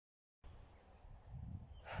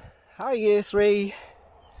Hi Year 3.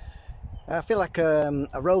 I feel like a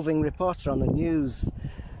roving reporter on the news.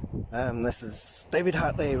 This is David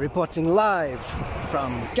Hockney reporting live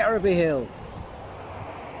from Garrowby Hill.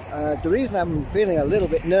 The reason I'm feeling a little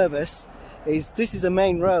bit nervous is this is a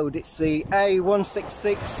main road. It's the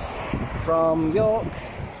A166 from York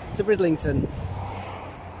to Bridlington.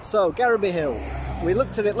 So Garrowby Hill. We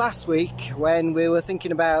looked at it last week when we were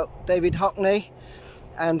thinking about David Hockney,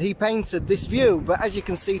 and he painted this view, but as you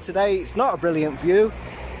can see today it's not a brilliant view.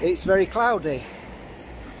 It's very cloudy.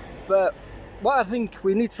 But what I think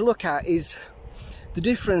we need to look at is the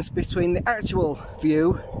difference between the actual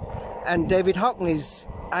view and David Hockney's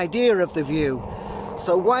idea of the view.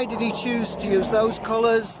 So why did he choose to use those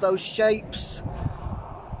colours, those shapes?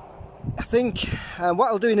 I think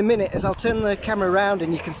what I'll do in a minute is I'll turn the camera around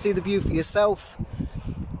and you can see the view for yourself.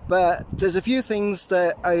 But there's a few things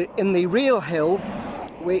that are in the real hill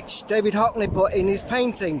which David Hockney put in his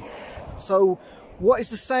painting. So what is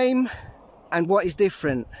the same and what is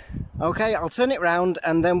different? Okay, I'll turn it round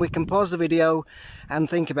and then we can pause the video and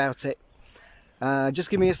think about it.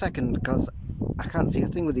 Just give me a second because I can't see a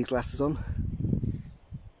thing with these glasses on.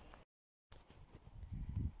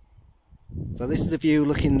 So this is the view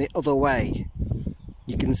looking the other way.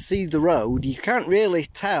 You can see the road. You can't really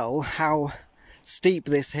tell how steep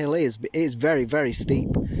this hill is, but it is very, very steep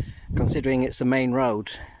considering it's a main road.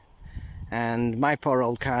 And my poor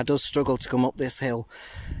old car does struggle to come up this hill.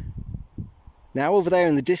 Now over there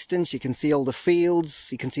in the distance you can see all the fields,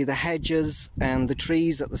 you can see the hedges and the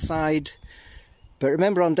trees at the side. But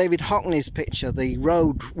remember, on David Hockney's picture the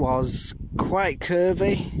road was quite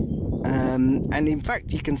curvy, and in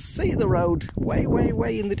fact you can see the road way, way,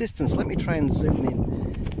 way in the distance. Let me try and zoom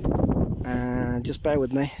in. Just bear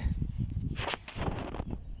with me.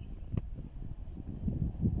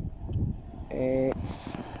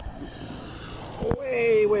 It's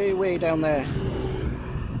way, way, way down there.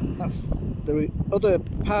 That's the other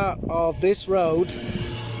part of this road,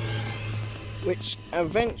 which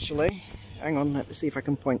eventually, hang on, let me see if I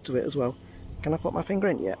can point to it as well. Can I put my finger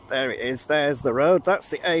in? Yeah, there it is. There's the road. That's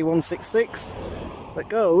the A166 that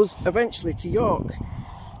goes eventually to York.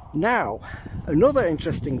 Now, another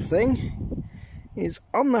interesting thing is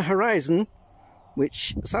on the horizon,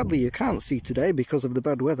 which sadly you can't see today because of the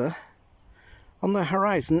bad weather. On the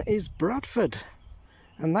horizon is Bradford,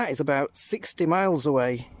 and that is about 60 miles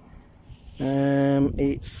away.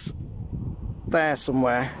 It's there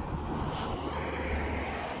somewhere.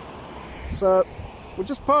 So we'll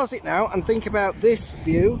just pause it now and think about this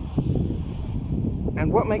view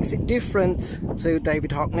and what makes it different to David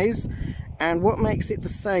Hockney's and what makes it the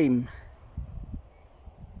same.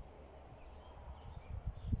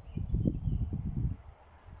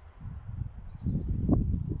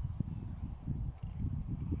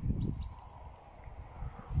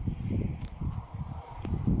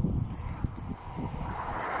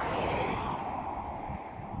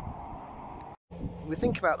 We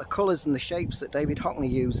think about the colours and the shapes that David Hockney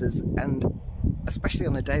uses, and especially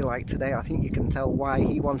on a day like today I think you can tell why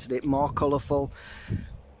he wanted it more colourful,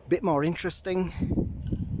 a bit more interesting.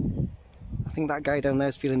 I think that guy down there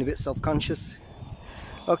is feeling a bit self-conscious.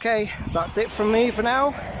 Okay, that's it from me for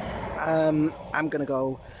now. I'm gonna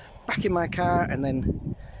go back in my car, and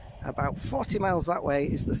then about 40 miles that way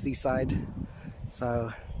is the seaside. So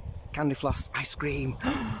candy floss, ice cream.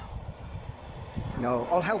 No,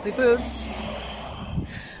 all healthy foods.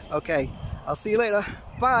 Okay, I'll see you later.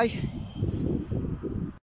 Bye.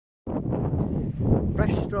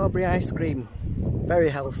 Fresh strawberry ice cream, very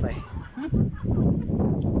healthy.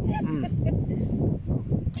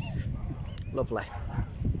 Lovely.